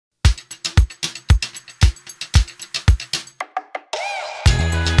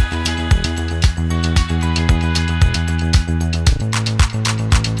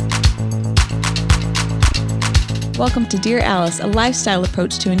Welcome to Dear Alice, a lifestyle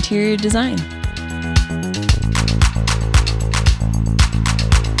approach to interior design.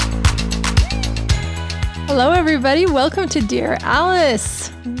 Hello, everybody. Welcome to Dear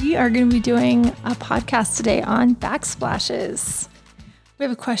Alice. We are going to be doing a podcast today on backsplashes. We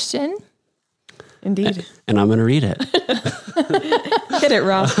have a question. Indeed. And I'm going to read it. Hit it,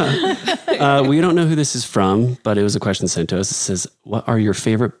 Rob. We don't know who this is from, but it was a question sent to us. It says, what are your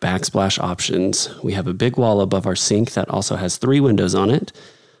favorite backsplash options? We have a big wall above our sink that also has 3 windows on it.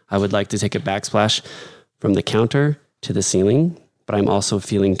 I would like to take a backsplash from the counter to the ceiling, but I'm also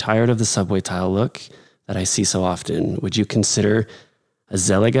feeling tired of the subway tile look that I see so often. Would you consider a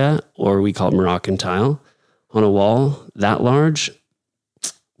Zeliga, or we call it Moroccan tile, on a wall that large?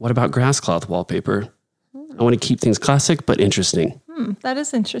 What about grass cloth wallpaper? I want to keep things classic but interesting. That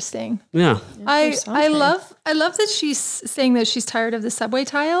is interesting. Yeah. I love that she's saying that she's tired of the subway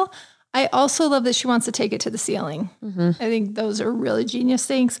tile. I also love that she wants to take it to the ceiling. I think those are really genius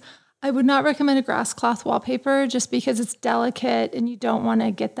things. I would not recommend a grass cloth wallpaper just because it's delicate and you don't want to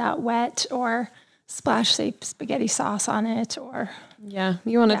get that wet or splash, say, spaghetti sauce on it or... Yeah,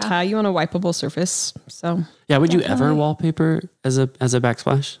 you want a tile, you want a wipeable surface. So yeah, would you ever wallpaper as a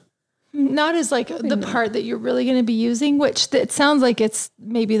backsplash? Not as like the part that you're really going to be using, which it sounds like it's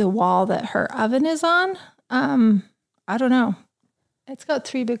maybe the wall that her oven is on. I don't know. It's got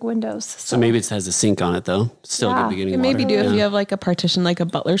 3 big windows. So maybe it has a sink on it though. Still good beginning water. Maybe do if you have like a partition, like a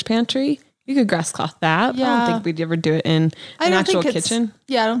butler's pantry. You could grass cloth that. Yeah. I don't think we'd ever do it in an actual kitchen.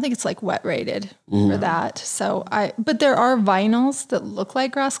 Yeah, I don't think it's like wet rated for that. So but there are vinyls that look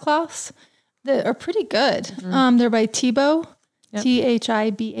like grass cloths that are pretty good. They're by Thibaut, Thibaut,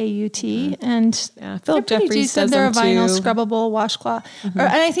 and Philip Jeffries says they're a vinyl too. Scrubbable washcloth. And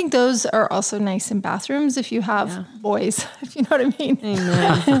I think those are also nice in bathrooms if you have boys, if you know what I mean.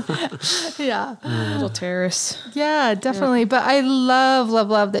 Amen. Yeah. Little terrace. Yeah, definitely. Yeah. But I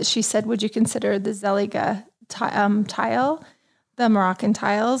love that she said, would you consider the Zeliga tile, the Moroccan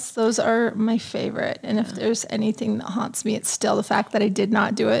tiles? Those are my favorite. And if there's anything that haunts me, it's still the fact that I did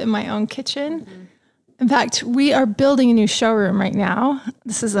not do it in my own kitchen. In fact, we are building a new showroom right now.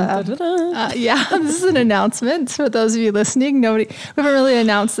 This is this is an announcement for those of you listening. We haven't really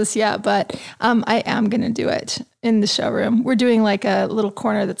announced this yet, but I am going to do it in the showroom. We're doing like a little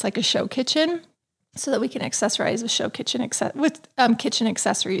corner that's like a show kitchen, so that we can accessorize with kitchen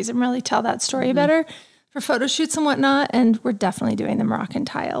accessories and really tell that story better for photo shoots and whatnot. And we're definitely doing the Moroccan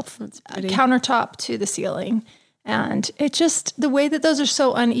tile countertop to the ceiling. And it just, the way that those are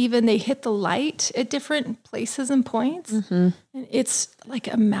so uneven, they hit the light at different places and points. And it's like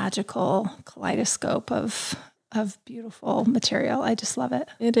a magical kaleidoscope of beautiful material. I just love it.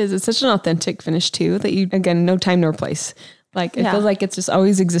 It is. It's such an authentic finish too, that you, again, no time nor place. Like it feels like it's just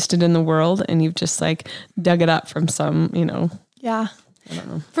always existed in the world and you've just like dug it up from some, Yeah. I don't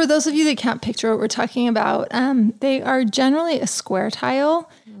know. For those of you that can't picture what we're talking about, they are generally a square tile.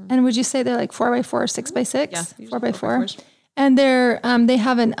 And would you say they're like 4x4 or 6x6? Yeah, 4x4. And they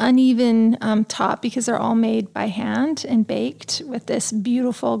have an uneven top because they're all made by hand and baked with this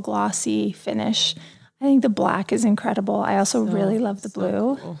beautiful glossy finish. I think the black is incredible. I also really love the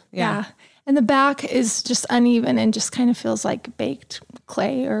blue. Cool. Yeah. And the back is just uneven and just kind of feels like baked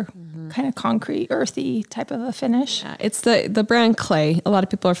clay or kind of concrete, earthy type of a finish. Yeah, it's the brand Clay. A lot of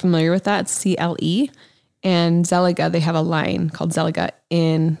people are familiar with that. It's CLE. And Zeliga, they have a line called Zeliga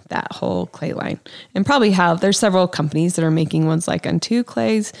in that whole clay line. And there's several companies that are making ones like Unto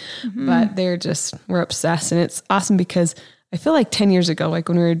clays, but we're obsessed. And it's awesome because I feel like 10 years ago, like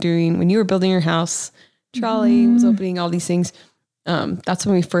when you were building your house, trolley was opening, all these things. That's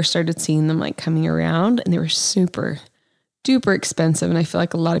when we first started seeing them like coming around, and they were super duper expensive. And I feel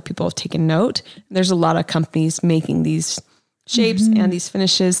like a lot of people have taken note. There's a lot of companies making these shapes and these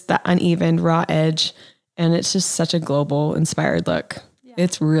finishes, that uneven raw edge. And it's just such a global inspired look. Yeah.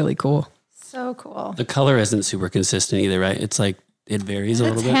 It's really cool. So cool. The color isn't super consistent either, right? It's like, it varies a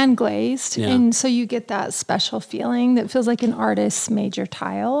little bit. It's hand glazed. Yeah. And so you get that special feeling that feels like an artist's major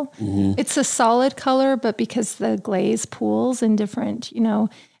tile. It's a solid color, but because the glaze pools in different,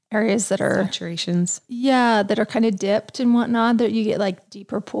 areas that are saturations. Yeah. That are kind of dipped and whatnot, that you get like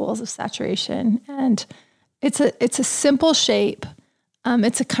deeper pools of saturation. And it's a simple shape.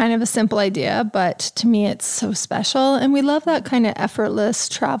 It's a kind of a simple idea, but to me, it's so special. And we love that kind of effortless,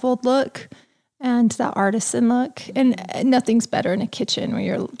 traveled look and that artisan look. And nothing's better in a kitchen where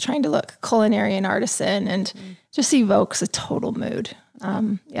you're trying to look culinary and artisan and just evokes a total mood.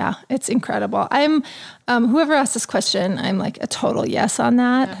 Yeah, it's incredible. I'm, whoever asked this question, I'm like a total yes on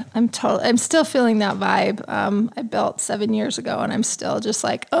that. Yeah. I'm still feeling that vibe. I built 7 years ago and I'm still just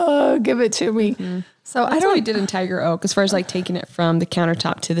like, oh, give it to me. Mm-hmm. So that's what we did in Tiger Oak as far as like taking it from the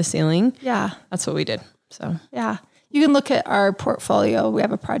countertop to the ceiling. Yeah. That's what we did. So, yeah. You can look at our portfolio. We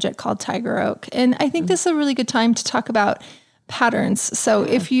have a project called Tiger Oak. And I think this is a really good time to talk about patterns. So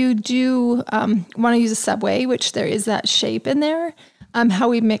if you do want to use a subway, which there is that shape in there, how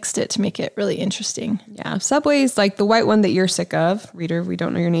we mixed it to make it really interesting. Yeah. Subways, like the white one that you're sick of, reader, we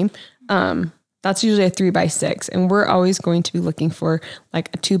don't know your name. That's usually a 3x6. And we're always going to be looking for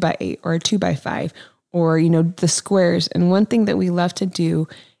like a 2x8 or a 2x5 or, you know, the squares. And one thing that we love to do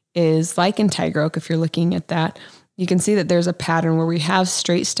is like in Tiger Oak, if you're looking at that, you can see that there's a pattern where we have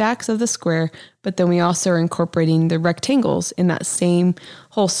straight stacks of the square, but then we also are incorporating the rectangles in that same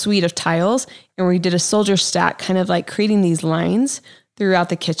whole suite of tiles. And we did a soldier stack, kind of like creating these lines throughout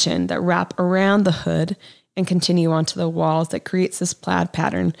the kitchen that wrap around the hood and continue onto the walls that creates this plaid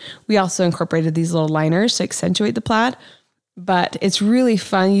pattern. We also incorporated these little liners to accentuate the plaid, but it's really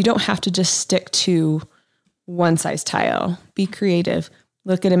fun. You don't have to just stick to one size tile. Be creative.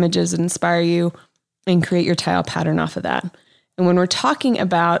 Look at images that inspire you and create your tile pattern off of that. And when we're talking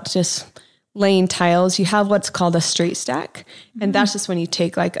about just laying tiles, you have what's called a straight stack. And that's just when you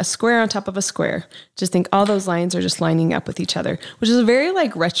take like a square on top of a square. Just think all those lines are just lining up with each other, which is a very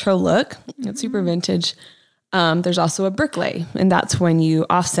like retro look. It's super vintage. There's also a brick lay, and that's when you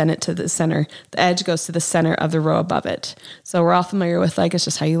offset it to the center. The edge goes to the center of the row above it. So we're all familiar with like, it's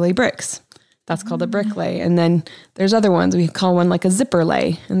just how you lay bricks. That's called a brick lay. And then there's other ones. We call one like a zipper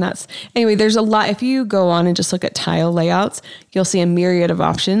lay. And that's, anyway, there's a lot. If you go on and just look at tile layouts, you'll see a myriad of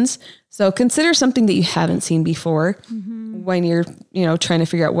options. So consider something that you haven't seen before when you're, you know, trying to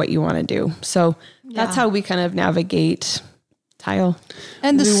figure out what you want to do. So that's how we kind of navigate tile.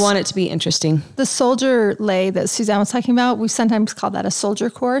 And we want it to be interesting. The soldier lay that Suzanne was talking about, we sometimes call that a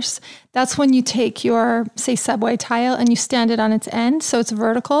soldier course. That's when you take your, say, subway tile and you stand it on its end, so it's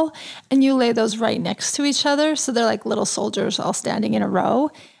vertical, and you lay those right next to each other. So they're like little soldiers all standing in a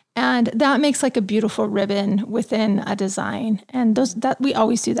row. And that makes like a beautiful ribbon within a design. And that we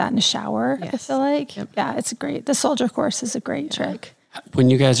always do that in the shower, I feel like. Yep. Yeah, it's great. The soldier course is a great trick.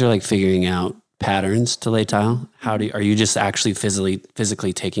 When you guys are like figuring out patterns to lay tile, are you just actually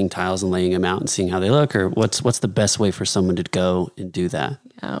physically taking tiles and laying them out and seeing how they look, or what's the best way for someone to go and do that?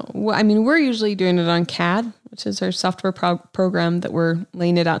 Yeah, well, I mean, we're usually doing it on CAD, which is our software program that we're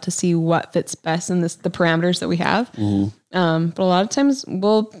laying it out to see what fits best in the parameters that we have. But a lot of times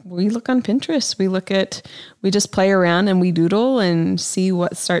we look on Pinterest, we just play around and we doodle and see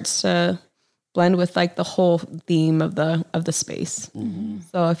what starts to blend with like the whole theme of the space.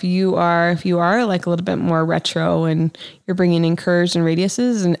 So if you are like a little bit more retro and you're bringing in curves and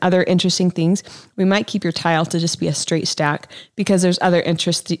radiuses and other interesting things, we might keep your tile to just be a straight stack because there's other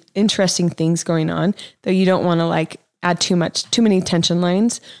interesting things going on that you don't want to like add too many tension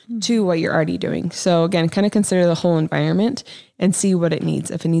lines to what you're already doing. So again, kind of consider the whole environment and see what it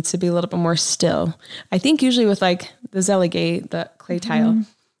needs. If it needs to be a little bit more still. I think usually with like the Zeligate, the clay tile,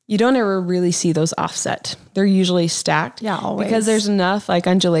 you don't ever really see those offset. They're usually stacked. Yeah, always. Because there's enough like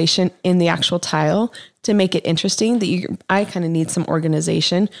undulation in the actual tile to make it interesting that I kind of need some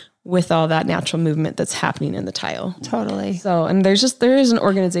organization with all that natural movement that's happening in the tile. Totally. So, and there is an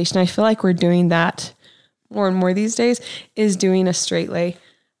organization. I feel like we're doing that more and more these days, is doing a straight lay,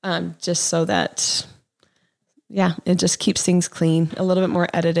 just so that, it just keeps things clean, a little bit more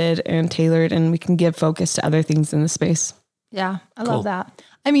edited and tailored, and we can give focus to other things in the space. Yeah, I love that.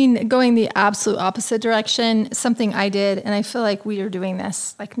 I mean, going the absolute opposite direction, something I did, and I feel like we are doing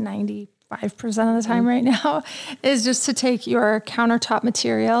this like 95% of the time right now, is just to take your countertop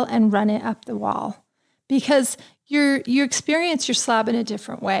material and run it up the wall. Because you experience your slab in a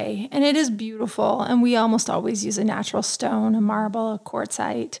different way, and it is beautiful. And we almost always use a natural stone, a marble, a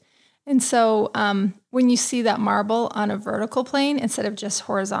quartzite. And so when you see that marble on a vertical plane instead of just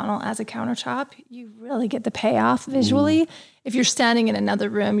horizontal as a countertop, you really get the payoff visually. If you're standing in another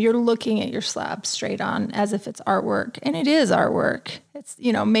room, you're looking at your slab straight on as if it's artwork. And it is artwork. It's,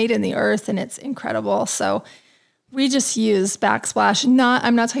 made in the earth, and it's incredible. So we just use Backsplash.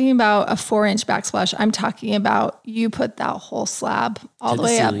 I'm not talking about a 4-inch Backsplash. I'm talking about you put that whole slab all the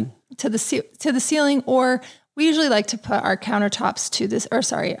way up to the ceiling, or we usually like to put our countertops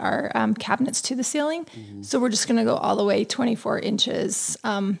our cabinets to the ceiling. So we're just going to go all the way 24 inches,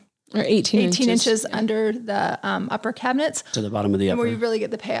 or 18 inches under the upper cabinets. To the bottom of the upper. And where you really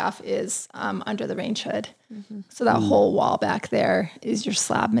get the payoff is under the range hood. So that whole wall back there is your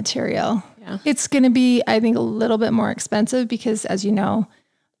slab material. Yeah. It's going to be, I think, a little bit more expensive because, as you know,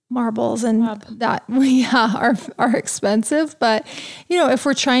 marbles and that are expensive. But, if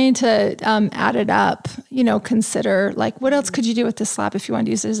we're trying to add it up, consider like, what else could you do with this slab if you want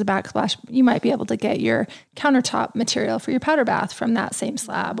to use it as a backsplash? You might be able to get your countertop material for your powder bath from that same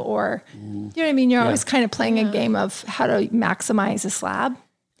slab, or, you know what I mean? You're always kind of playing a game of how to maximize a slab.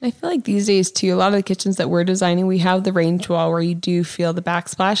 I feel like these days too, a lot of the kitchens that we're designing, we have the range wall where you do feel the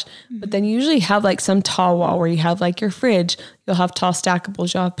backsplash, but then you usually have like some tall wall where you have like your fridge, you'll have tall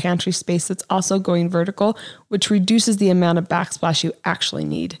stackables, you'll have pantry space that's also going vertical, which reduces the amount of backsplash you actually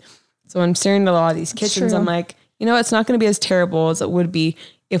need. So when I'm staring at a lot of these kitchens, I'm like, it's not going to be as terrible as it would be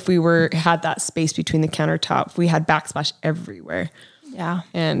if we had that space between the countertop, if we had backsplash everywhere. Yeah.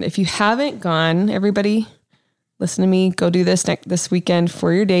 And if you haven't gone, everybody, listen to me, go do this weekend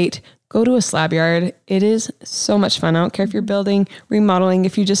for your date. Go to a slab yard. It is so much fun. I don't care if you're building, remodeling,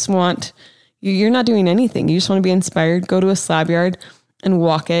 if you just want, you're not doing anything. You just want to be inspired. Go to a slab yard and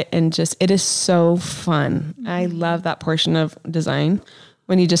walk it. And it is so fun. I love that portion of design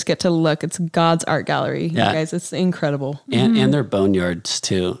when you just get to look. It's God's art gallery. You guys, it's incredible. And their boneyards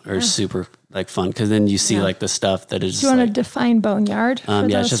too are super like fun. Because then you see like the stuff that is. Do you want to define boneyard for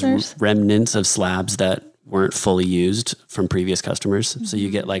the it's listeners? just remnants of slabs that weren't fully used from previous customers. So you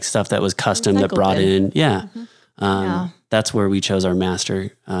get like stuff that was custom that brought in. Yeah. That's where we chose our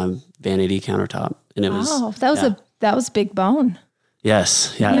master vanity countertop. And it was, that was big bone.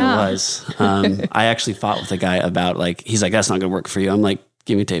 Yes. Yeah, it was. I actually fought with a guy about like, he's like, that's not going to work for you. I'm like,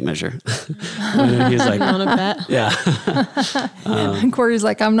 give me a tape measure. He's like, on a bet. yeah. And Corey's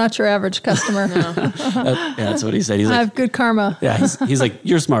like, I'm not your average customer. That's what he said. He's I like, have good karma. yeah. He's like,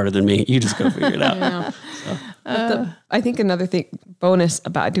 you're smarter than me. You just go figure it out. I think another bonus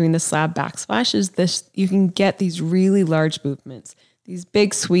about doing the slab backsplash is this: you can get these really large movements, these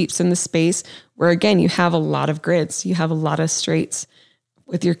big sweeps in the space where, again, you have a lot of grids, you have a lot of straights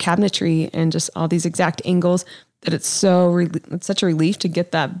with your cabinetry and just all these exact angles that it's such a relief to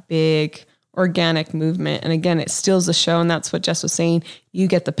get that big organic movement. And again, it steals the show. And that's what Jess was saying. You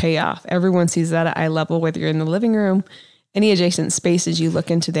get the payoff. Everyone sees that at eye level, whether you're in the living room, any adjacent spaces, you look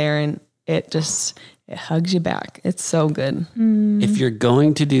into there and it hugs you back. It's so good. If you're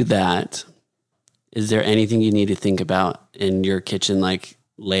going to do that, is there anything you need to think about in your kitchen, like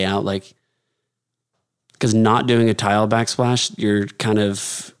layout? Like, because not doing a tile backsplash, you're kind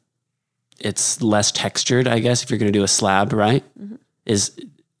of, it's less textured, I guess, if you're going to do a slab, right? Mm-hmm. Is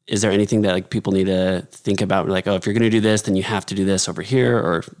there anything that like people need to think about? Like, oh, if you're going to do this, then you have to do this over here,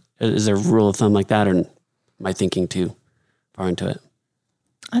 or is there a rule of thumb like that? Or am I thinking too far into it?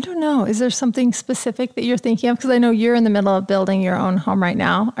 I don't know. Is there something specific that you're thinking of? Because I know you're in the middle of building your own home right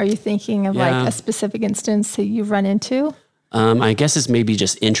now. Are you thinking of like a specific instance that you've run into? I guess it's maybe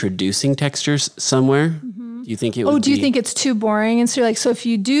just introducing textures somewhere. Mm-hmm. Do you think it would do you think it's too boring? And so so if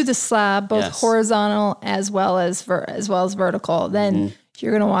you do the slab, both horizontal as well as vertical, then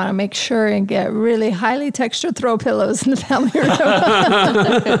you're going to want to make sure and get really highly textured throw pillows in the family room.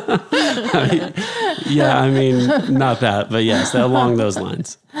 I mean, not that, but yes, along those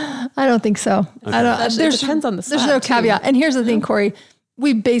lines. I don't think so. Okay. It depends on the slab. There's no caveat. And here's the thing, Corey,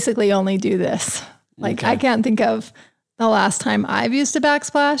 we basically only do this. Like I can't think of the last time I've used a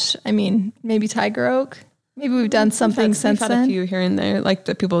backsplash. I mean, maybe Tiger Oak. Maybe we've done something since then. We've had a few here and there, like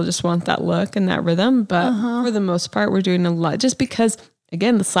that people just want that look and that rhythm. But for the most part, we're doing a lot just because,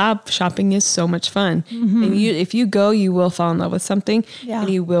 again, the slab shopping is so much fun. Mm-hmm. And if you go, you will fall in love with something and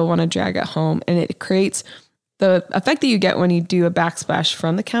you will want to drag it home. And it creates the effect that you get when you do a backsplash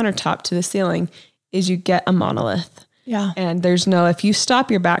from the countertop to the ceiling is you get a monolith. Yeah. And there's if you stop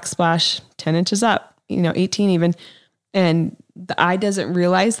your backsplash 10 inches up, 18 even, and the eye doesn't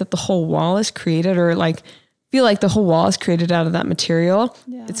realize that the whole wall is created or like feel like the whole wall is created out of that material.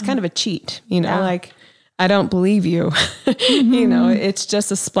 Yeah. It's kind of a cheat, like I don't believe you, mm-hmm. It's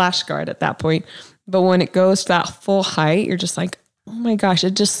just a splash guard at that point. But when it goes to that full height, you're just like, oh my gosh,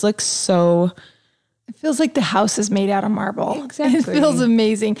 it just looks so. It feels like the house is made out of marble. Exactly. It feels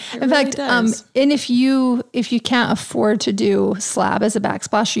amazing. In fact, and if you can't afford to do slab as a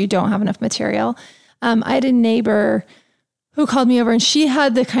backsplash, or you don't have enough material. I had a neighbor who called me over and she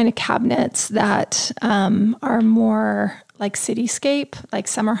had the kind of cabinets that are more like cityscape, like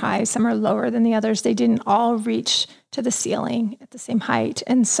some are high, some are lower than the others. They didn't all reach to the ceiling at the same height.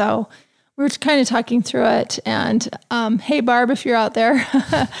 And so we were kind of talking through it and, hey Barb, if you're out there,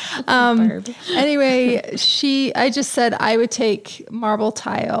 anyway, I just said I would take marble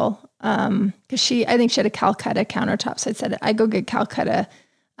tile. Cause I think she had a Calcutta countertop. So I said, I go get Calcutta,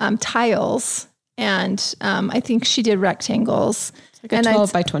 tiles. And I think she did rectangles. Like a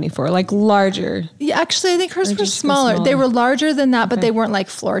 12 by 24, like larger. Yeah, actually, I think hers were just smaller. smaller. They were larger than that, but they weren't like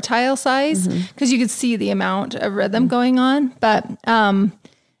floor tile size because you could see the amount of rhythm going on. But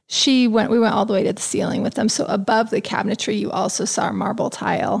we went all the way to the ceiling with them. So above the cabinetry, you also saw marble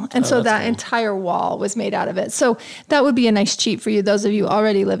tile. And so that entire wall was made out of it. So that would be a nice cheat for you, those of you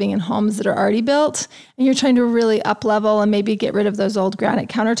already living in homes that are already built and you're trying to really up level and maybe get rid of those old granite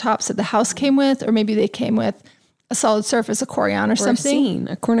countertops that the house came with, or maybe they came with a solid surface, a Corian or something.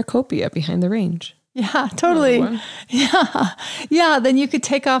 A cornucopia behind the range. Yeah, totally. Yeah. Then you could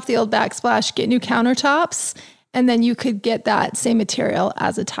take off the old Backsplash, get new countertops, and then you could get that same material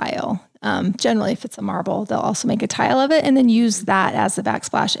as a tile. Generally, if it's a marble, they'll also make a tile of it and then use that as the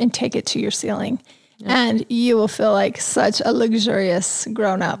Backsplash and take it to your ceiling. Yep. And you will feel like such a luxurious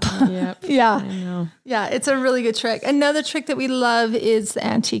grown-up. Yep. Yeah. I know. Yeah, it's a really good trick. Another trick that we love is the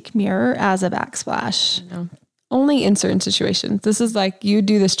antique mirror as a Backsplash. Only in certain situations. This is like you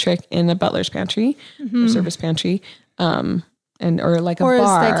do this trick in a butler's pantry or service pantry, or like a bar. Or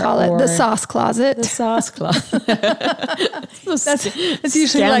as they call it, the sauce closet. The sauce closet. That's usually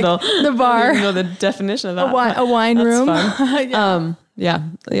Scandal. like the bar. I don't even know the definition of that. A wine room. Fun. Yeah.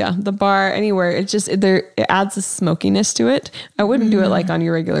 The bar, anywhere. It adds a smokiness to it. I wouldn't do it like on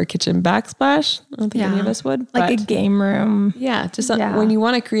your regular kitchen Backsplash. I don't think any of us would. Like a game room. Yeah. Just when you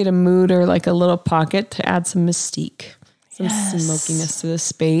want to create a mood or like a little pocket to add some mystique, some smokiness to the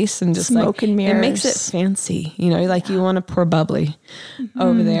space, and just smoke and mirrors. It makes it fancy. You know, like you want to pour bubbly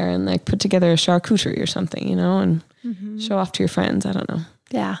over there and like put together a charcuterie or something, you know, and show off to your friends. I don't know.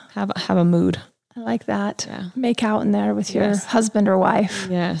 Yeah. Have a mood. I like that. Yeah. Make out in there with your husband or wife.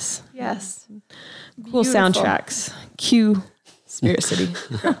 Yes. Cool Beautiful. Soundtracks. Cue Spirit City.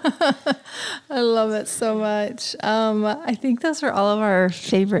 I love it so much. I think those are all of our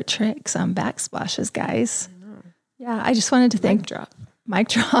favorite tricks on Backsplashes, guys. Yeah, I just wanted to thank Mic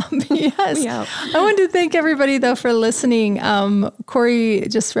drop. Yes. I wanted to thank everybody though for listening. Corey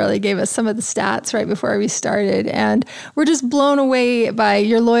just really gave us some of the stats right before we started, and we're just blown away by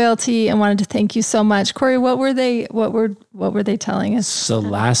your loyalty and wanted to thank you so much. Corey, what were they telling us? So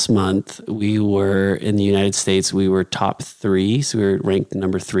last month we were in the United States, we were top 3. So we were ranked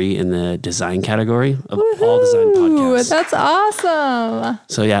number 3 in the design category of all design podcasts. That's awesome.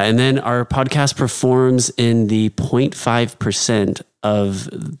 So yeah. And then our podcast performs in the 0.5% of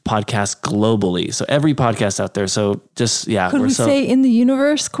podcasts globally. So every podcast out there. So just, Could we say in the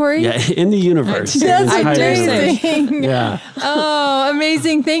universe, Corey? Yeah, in the universe. That's amazing. Yeah. Oh,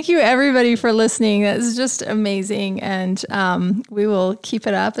 amazing. Thank you everybody for listening. That's just amazing. And we will keep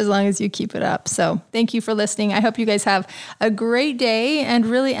it up as long as you keep it up. So thank you for listening. I hope you guys have a great day and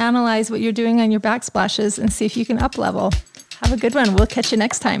really analyze what you're doing on your backsplashes and see if you can up level. Have a good one. We'll catch you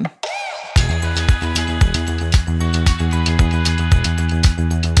next time.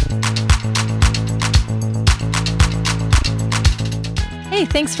 Hey,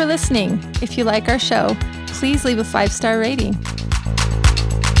 thanks for listening. If you like our show, please leave a 5-star rating.